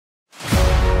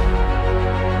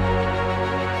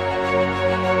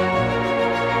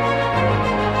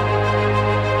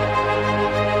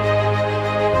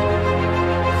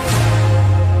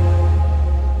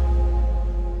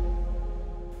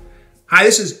Hi,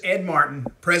 this is Ed Martin,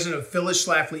 president of Phyllis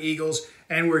Schlafly Eagles,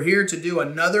 and we're here to do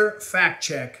another fact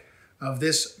check of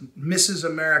this Mrs.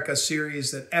 America series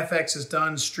that FX has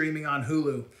done streaming on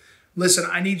Hulu. Listen,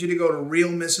 I need you to go to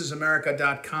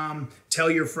realmrsamerica.com, tell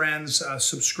your friends,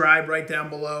 subscribe right down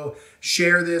below,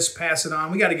 share this, pass it on.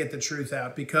 We got to get the truth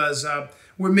out because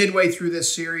we're midway through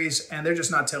this series and they're just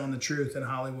not telling the truth in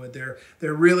Hollywood. They're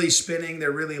really spinning,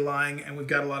 they're really lying, and we've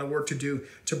got a lot of work to do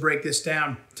to break this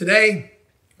down. Today,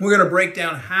 we're going to break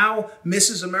down how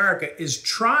Mrs. America is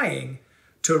trying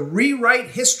to rewrite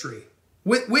history.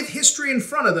 With history in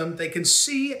front of them, they can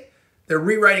see they're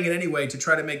rewriting it anyway to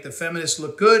try to make the feminists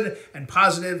look good and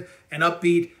positive and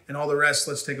upbeat and all the rest.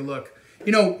 Let's take a look.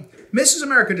 You know, Mrs.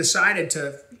 America decided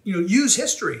to, use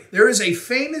history. There is a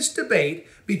famous debate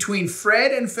between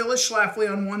Fred and Phyllis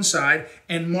Schlafly on one side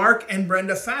and Marc and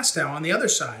Brenda Feigen-Fasteau on the other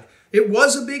side. It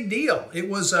was a big deal. It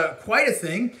was quite a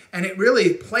thing, and it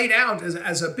really played out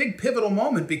as a big pivotal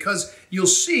moment because you'll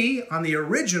see on the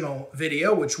original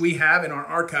video, which we have in our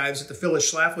archives at the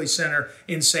Phyllis Schlafly Center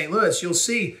in St. Louis, you'll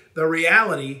see the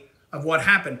reality of what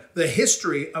happened, the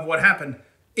history of what happened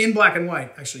in black and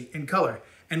white, actually in color.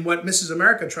 And what Mrs.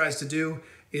 America tries to do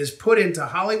is put into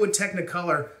Hollywood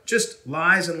Technicolor just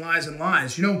lies and lies and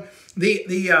lies. You know,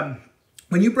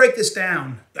 when you break this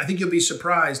down, I think you'll be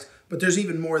surprised, but there's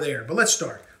even more there. But let's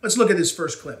start. Let's look at this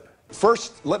first clip.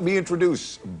 First, let me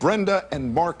introduce Brenda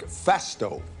and Marc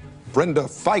Feigen-Fasteau. Brenda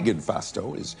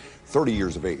Feigen-Fasteau is 30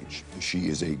 years of age. She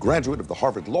is a graduate of the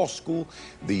Harvard Law School,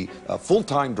 the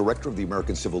full-time director of the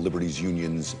American Civil Liberties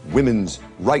Union's Women's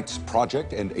Rights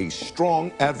Project, and a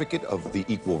strong advocate of the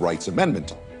Equal Rights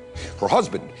Amendment. Her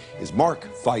husband is Marc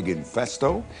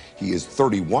Feigen-Fasteau. He is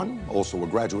 31, also a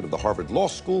graduate of the Harvard Law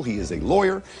School. He is a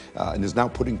lawyer and is now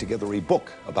putting together a book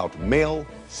about male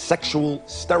sexual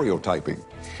stereotyping.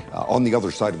 On the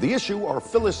other side of the issue are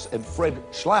Phyllis and Fred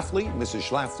Schlafly. Mrs.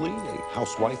 Schlafly, a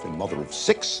housewife and mother of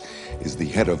 6, is the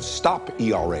head of Stop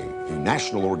ERA, a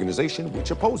national organization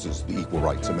which opposes the Equal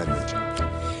Rights Amendment.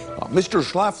 Mr.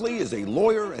 Schlafly is a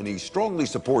lawyer, and he strongly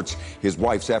supports his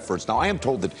wife's efforts. Now, I am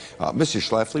told that Mrs.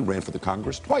 Schlafly ran for the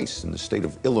Congress twice in the state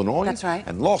of Illinois. That's right.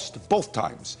 And lost both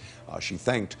times. She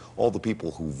thanked all the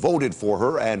people who voted for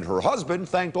her, and her husband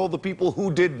thanked all the people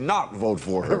who did not vote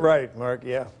for her. Right, Mark,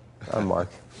 yeah. I'm Mark.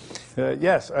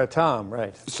 Yes, Tom,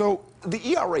 right. So the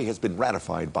ERA has been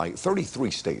ratified by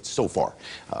 33 states so far.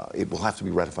 It will have to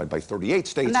be ratified by 38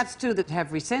 states. And that's two that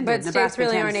have rescinded. But states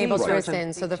really aren't able to Right.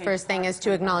 rescind, so the first thing is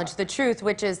to acknowledge the truth,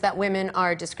 which is that women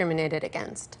are discriminated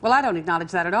against. Well, I don't acknowledge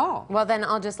that at all. Well, then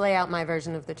I'll just lay out my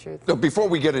version of the truth. Now, before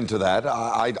we get into that,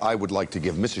 I would like to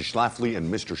give Mrs. Schlafly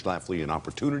and Mr. Schlafly an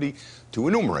opportunity to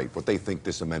enumerate what they think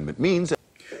this amendment means.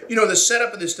 You know, the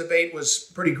setup of this debate was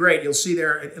pretty great. You'll see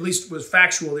there, at least it was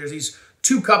factual. There's these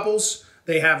two couples.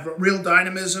 They have real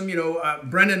dynamism.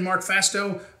 Brenda and Marc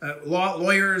Feigen-Fasteau,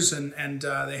 lawyers, and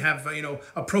they have,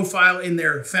 a profile in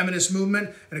their feminist movement.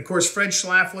 And, of course, Fred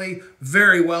Schlafly,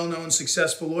 very well-known,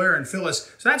 successful lawyer, and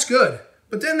Phyllis. So that's good.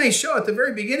 But then they show at the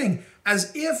very beginning,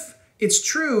 as if it's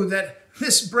true that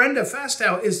this Brenda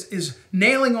Feigen-Fasteau is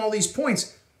nailing all these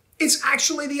points. It's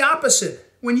actually the opposite.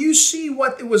 When you see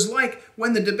what it was like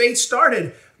when the debate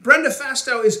started, Brenda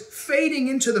Feigen-Fasteau is fading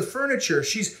into the furniture.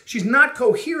 She's not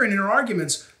coherent in her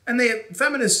arguments. And the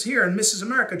feminists here in Mrs.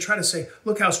 America try to say,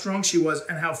 look how strong she was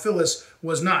and how Phyllis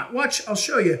was not. Watch, I'll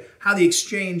show you how the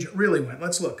exchange really went.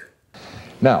 Let's look.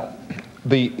 Now,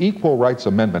 the Equal Rights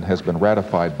Amendment has been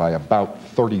ratified by about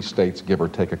 30 states, give or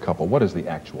take a couple. What is the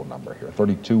actual number here?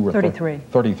 32 or 33.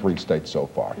 33 states so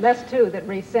far. That's 2 that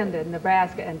rescinded,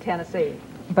 Nebraska and Tennessee.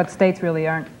 But states really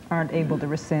aren't able to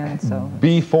rescind, so.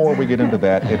 Before we get into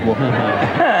that, it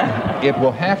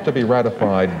will have to be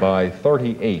ratified by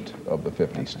 38 of the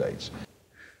 50 states.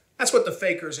 That's what the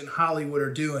fakers in Hollywood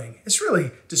are doing. It's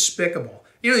really despicable.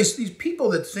 You know, these people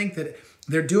that think that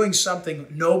they're doing something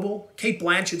noble. Kate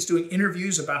Blanchett's doing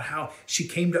interviews about how she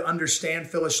came to understand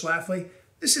Phyllis Schlafly.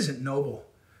 This isn't noble.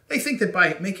 They think that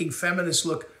by making feminists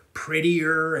look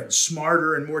prettier and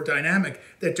smarter and more dynamic,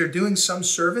 that they're doing some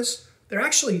service. They're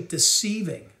actually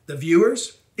deceiving the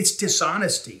viewers. It's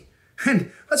dishonesty.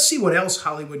 And let's see what else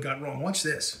Hollywood got wrong. Watch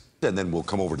this. And then we'll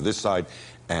come over to this side,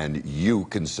 and you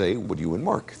can say what you and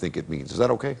Mark think it means. Is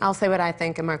that okay? I'll say what I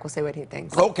think, and Mark will say what he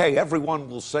thinks. Okay, everyone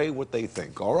will say what they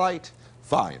think. All right?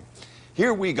 Fine.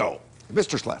 Here we go.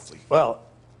 Mr. Schlafly. Well,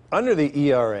 under the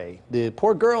ERA, the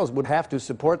poor girls would have to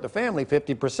support the family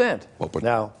 50%. Well,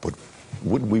 now,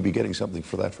 Wouldn't we be getting something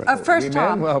for that, Fred? First, We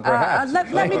Tom, may? Well, perhaps.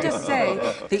 let me just say,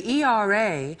 the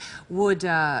ERA would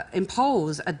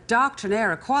impose a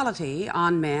doctrinaire equality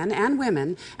on men and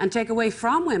women and take away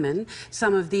from women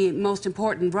some of the most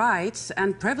important rights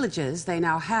and privileges they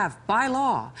now have by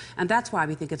law, and that's why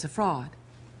we think it's a fraud.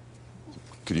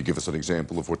 Could you give us an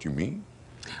example of what you mean?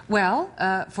 Well,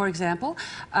 for example,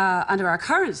 under our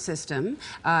current system,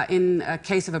 in a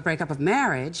case of a breakup of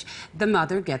marriage, the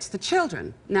mother gets the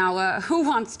children. Now, who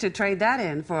wants to trade that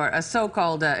in for a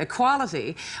so-called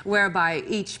equality whereby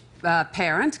each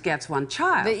parent gets one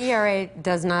child? The ERA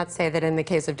does not say that in the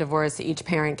case of divorce, each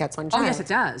parent gets one child. Oh, yes, it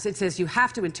does. It says you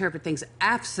have to interpret things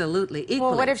absolutely equally.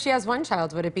 Well, what if she has one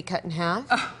child? Would it be cut in half?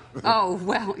 Oh,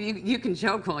 well, you can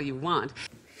joke all you want.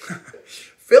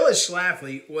 Phyllis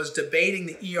Schlafly was debating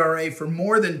the ERA for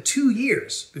more than 2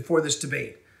 years before this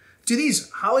debate. Do these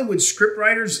Hollywood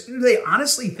scriptwriters, do they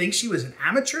honestly think she was an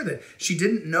amateur, that she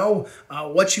didn't know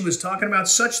what she was talking about,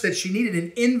 such that she needed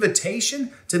an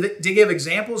invitation to give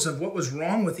examples of what was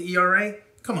wrong with the ERA?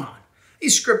 Come on.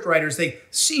 These scriptwriters, they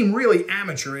seem really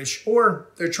amateurish, or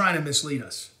they're trying to mislead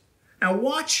us. Now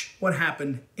watch what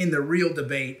happened in the real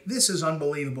debate. This is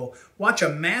unbelievable. Watch a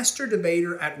master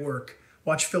debater at work.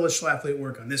 Watch Phyllis Schlafly at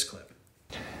work on this clip.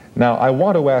 Now, I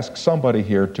want to ask somebody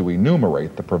here to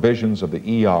enumerate the provisions of the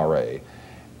ERA.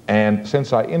 And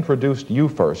since I introduced you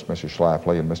first, Mrs.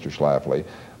 Schlafly and Mr. Schlafly,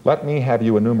 let me have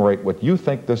you enumerate what you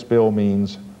think this bill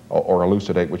means, or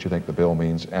elucidate what you think the bill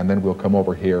means, and then we'll come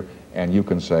over here and you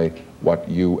can say what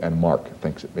you and Mark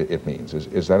thinks it means.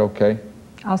 Is that okay?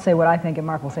 I'll say what I think, and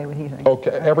Mark will say what he thinks.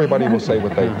 Okay, everybody will say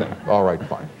what they think. All right,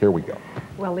 fine. Here we go.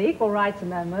 Well, the Equal Rights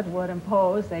Amendment would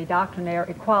impose a doctrinaire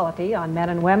equality on men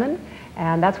and women,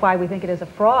 and that's why we think it is a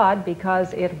fraud,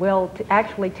 because it will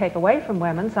actually take away from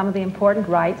women some of the important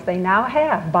rights they now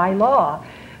have by law.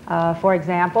 For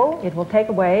example, it will take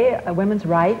away a woman's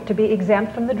right to be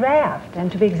exempt from the draft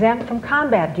and to be exempt from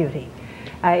combat duty.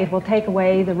 It will take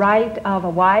away the right of a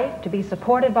wife to be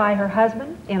supported by her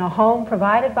husband in a home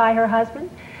provided by her husband,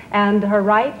 and her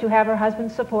right to have her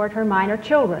husband support her minor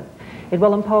children. It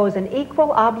will impose an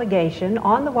equal obligation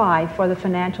on the wife for the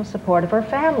financial support of her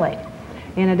family.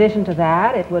 In addition to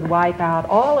that, it would wipe out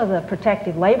all of the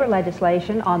protective labor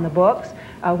legislation on the books,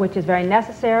 which is very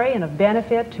necessary and of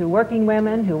benefit to working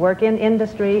women who work in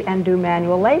industry and do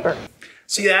manual labor.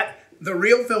 See that? The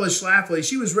real Phyllis Schlafly,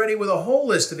 she was ready with a whole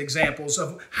list of examples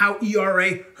of how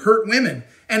ERA hurt women.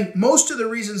 And most of the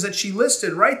reasons that she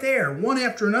listed right there, one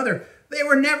after another, they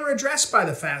were never addressed by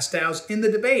the Fastows in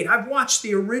the debate. I've watched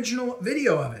the original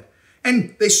video of it.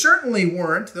 And they certainly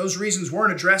weren't, those reasons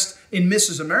weren't addressed in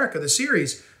Mrs. America, the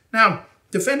series. Now,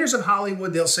 defenders of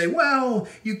Hollywood, they'll say, well,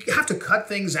 you have to cut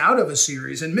things out of a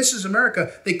series. And Mrs.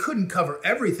 America, they couldn't cover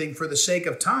everything for the sake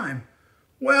of time.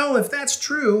 Well, if that's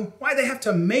true, why do they have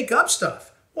to make up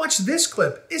stuff? Watch this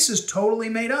clip. This is totally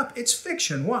made up. It's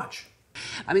fiction. Watch.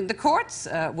 I mean, the courts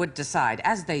would decide,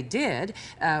 as they did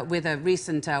with a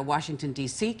recent Washington,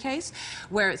 D.C. case,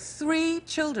 where 3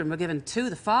 children were given to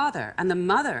the father, and the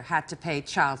mother had to pay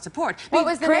child support. What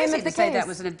was the name of the to say case? That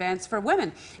was an advance for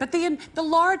women. But the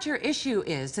larger issue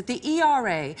is that the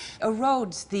ERA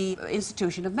erodes the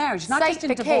institution of marriage, not just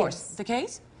in divorce. The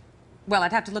case? Well,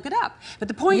 I'd have to look it up. But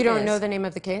the point is... You don't know the name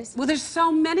of the case? Well, there's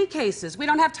so many cases. We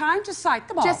don't have time to cite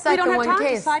them all. Just cite the one case. We don't have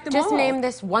time to cite them all. Just name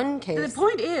this one case. The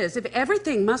point is, if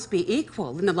everything must be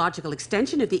equal, then the logical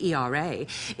extension of the ERA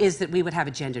is that we would have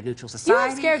a gender-neutral society. You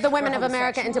have scared the women of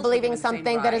America into believing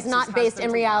something that is not based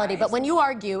in reality. But when you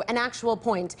argue an actual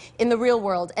point in the real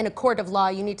world in a court of law,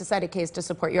 you need to cite a case to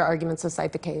support your arguments, so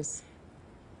cite the case.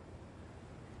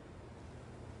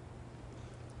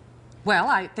 Well,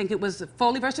 I think it was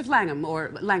Foley versus Langham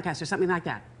or Lancaster, something like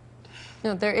that.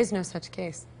 No, there is no such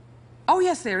case. Oh,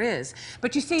 yes, there is.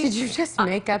 But you see... Did you just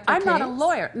make up the I'm case? not a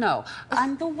lawyer. No.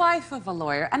 I'm the wife of a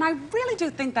lawyer, and I really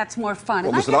do think that's more fun.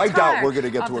 Well, And listen, I doubt we're going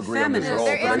to get to agree on this at all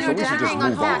There today, is so no we should just hang on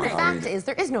move fact. on. The fact is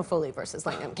there is no Foley versus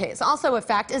Langham case. Also a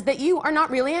fact is that you are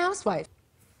not really a housewife.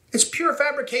 It's pure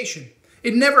fabrication.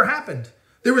 It never happened.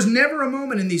 There was never a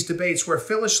moment in these debates where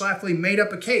Phyllis Schlafly made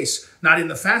up a case. Not in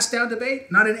the Fastow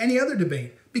debate, not in any other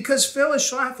debate. Because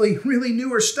Phyllis Schlafly really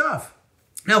knew her stuff.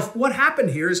 Now, what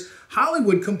happened here is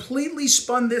Hollywood completely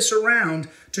spun this around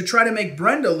to try to make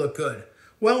Brenda look good.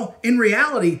 Well, in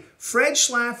reality, Fred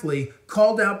Schlafly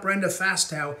called out Brenda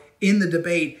Feigen-Fasteau in the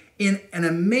debate in an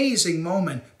amazing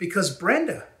moment because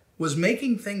Brenda was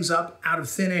making things up out of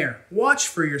thin air. Watch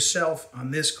for yourself on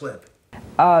this clip.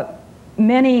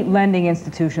 Many lending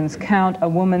institutions count a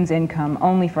woman's income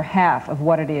only for half of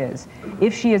what it is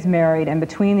if she is married and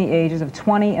between the ages of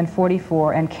 20 and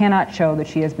 44 and cannot show that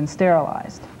she has been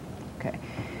sterilized. Okay.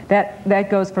 That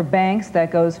goes for banks,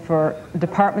 that goes for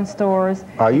department stores.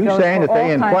 Are you saying that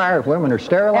they inquire if women are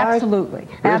sterilized? Absolutely.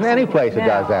 There isn't any place that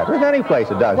does that. There isn't any place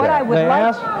that does that. They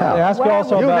ask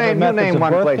also about the methods of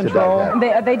birth control.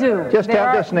 They do.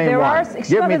 Just name one.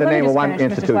 Give me the name of one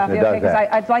institution that does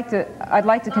that. I'd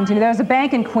like to continue. There's a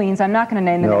bank in Queens. I'm not going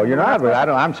to name the name. No, you're not. I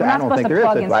don't think there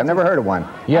is. I've never heard of one.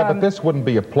 Yeah, but this wouldn't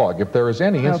be a plug. If there is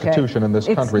any institution in this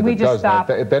country that does that,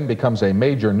 it then becomes a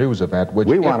major news event, which,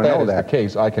 if that is the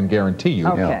case, I can guarantee you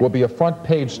will be a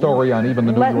front-page story on even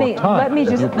the New York Times.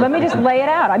 Let me just lay it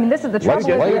out. I mean, this is the trouble.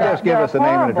 Just give us the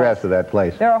name and address of that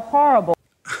place. They're horrible.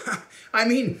 I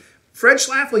mean, Fred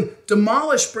Schlafly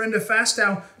demolished Brenda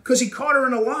Feigen-Fasteau because he caught her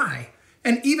in a lie.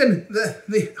 And even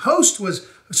the host was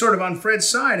sort of on Fred's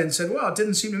side and said, well, it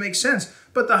didn't seem to make sense.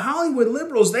 But the Hollywood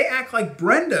liberals, they act like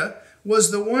Brenda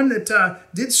was the one that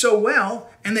did so well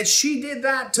and that she did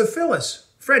that to Phyllis.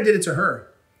 Fred did it to her.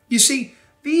 You see,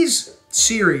 these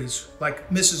series, like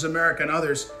Mrs. America and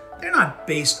others, they're not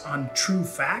based on true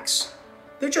facts.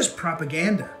 They're just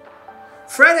propaganda.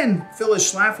 Fred and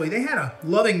Phyllis Schlafly, they had a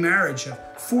loving marriage of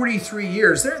 43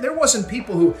 years. There wasn't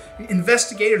people who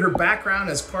investigated her background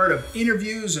as part of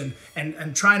interviews and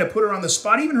trying to put her on the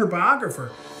spot. Even her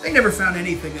biographer, they never found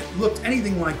anything that looked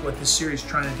anything like what this series is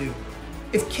trying to do.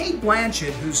 If Cate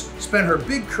Blanchett, who's spent her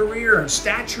big career and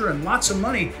stature and lots of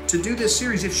money to do this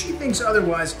series, if she thinks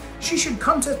otherwise, she should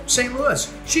come to St.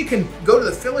 Louis. She can go to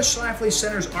the Phyllis Schlafly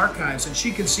Center's archives and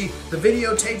she can see the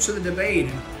videotapes of the debate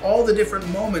and all the different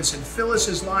moments in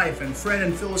Phyllis's life and Fred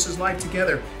and Phyllis's life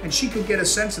together, and she could get a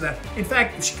sense of that. In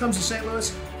fact, if she comes to St.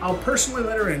 Louis, I'll personally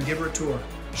let her in, give her a tour,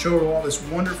 show her all this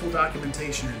wonderful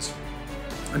documentation is.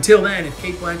 Until then, if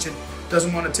Cate Blanchett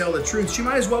doesn't want to tell the truth, she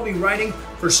might as well be writing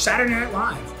for Saturday Night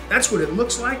Live. That's what it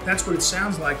looks like. That's what it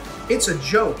sounds like. It's a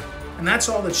joke. And that's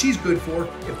all that she's good for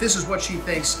if this is what she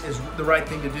thinks is the right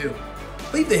thing to do.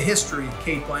 Leave the history of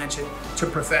Cate Blanchett to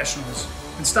professionals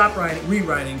and stop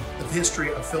rewriting the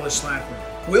history of Phyllis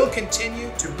Schlafly. We'll continue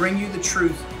to bring you the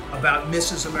truth about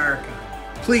Mrs. America.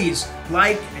 Please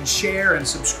like and share and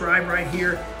subscribe right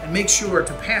here, and make sure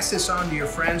to pass this on to your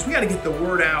friends. We got to get the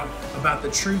word out about the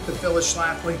truth of Phyllis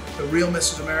Schlafly, the real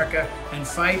Mrs. America, and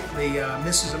fight the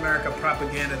Mrs. America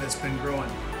propaganda that's been growing.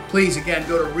 Please, again,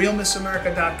 go to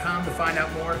realmissamerica.com to find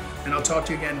out more, and I'll talk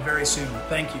to you again very soon.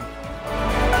 Thank you.